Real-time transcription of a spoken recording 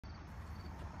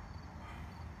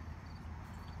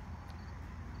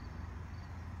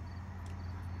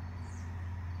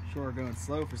Sure, going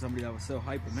slow for somebody that was so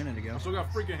hype a minute ago. I still got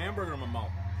a freaking hamburger in my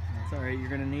mouth. That's alright, you're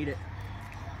gonna need it.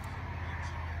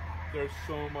 There's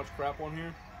so much crap on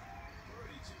here.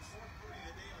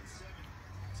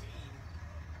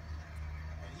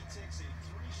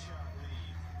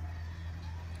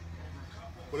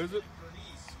 What is it?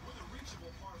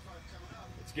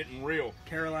 It's getting real.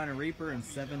 Carolina Reaper and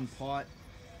 7 pot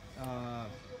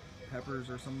peppers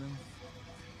or something.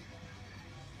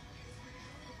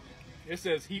 It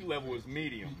says heat level is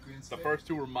medium. The first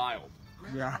 2 are mild.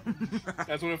 Yeah.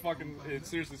 That's what it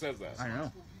seriously says that. I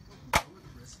know.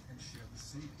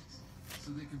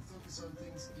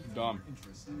 Dumb.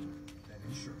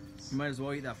 You might as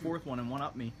well eat that 4th one and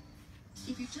one-up me.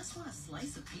 If you just want a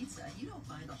slice of pizza, you don't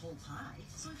buy the whole pie.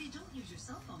 So if you don't use your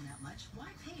cell phone that much,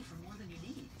 why pay for more than you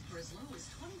need? For as low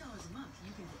as $20 a month,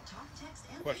 you can get talk, text,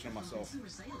 and Question from myself. Consumer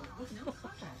Sailor with no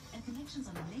contract and connections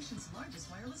on the nation's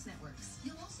largest wireless networks.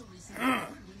 You'll also receive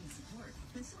award-winning support.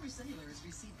 Consumer Sailor has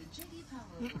received the J.D. Power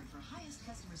Award for highest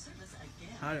customer service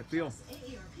again. How'd it feel?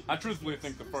 I truthfully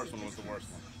think the first one was the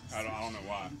worst one. I don't know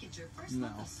why. Get your first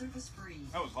month of service free.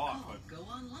 That was hot, Call, but go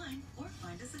online or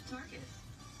find us at Target.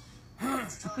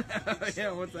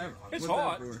 Yeah, what's that? it's what's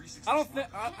hot. that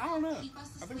for? I don't know.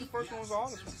 I think the first one was the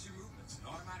hottest one.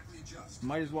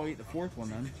 Might as well eat the 4th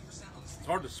one then. It's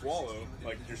hard to swallow,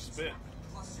 like your spit.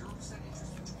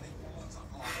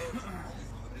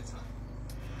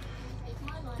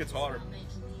 Gets hotter.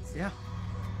 Yeah.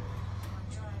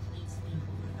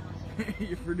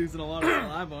 You're producing a lot of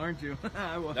saliva, aren't you?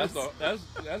 I was. That's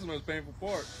the most painful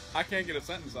part. I can't get a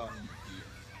sentence out.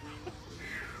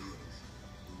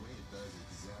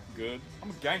 Good. I'm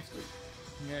a gangster.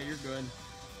 Yeah, you're good.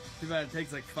 Too bad it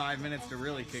takes like 5 minutes to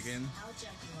really kick in.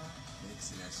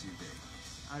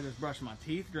 I just brushed my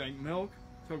teeth, drank milk,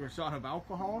 took a shot of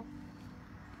alcohol,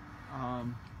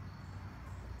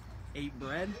 ate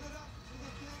bread.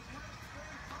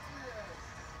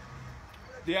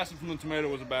 The acid from the tomato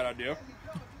was a bad idea.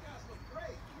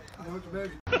 Right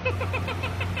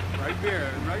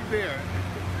there, right there.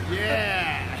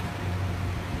 Yeah!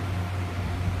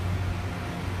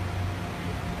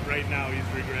 Right now he's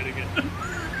regretting it.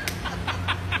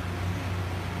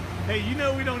 Hey, you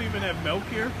know we don't even have milk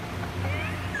here?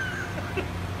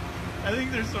 I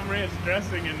think there's some ranch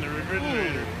dressing in the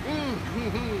refrigerator.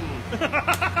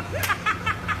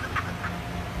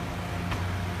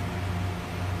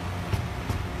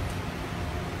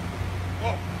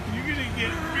 Oh, you're gonna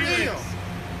get Felix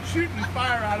shooting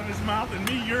fire out of his mouth and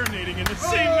me urinating in the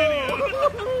same video.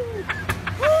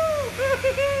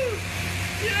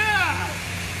 Yeah!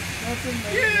 That's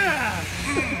amazing. Yeah!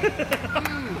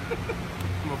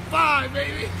 I'm a 5,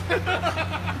 baby!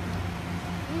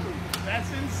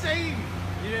 That's insane!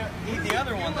 Yeah, eat the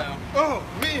other one though. Oh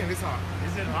man, it's hot.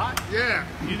 Is it hot? Yeah.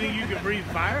 You think you can breathe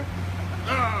fire?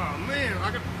 Oh man,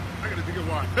 I gotta think of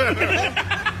one.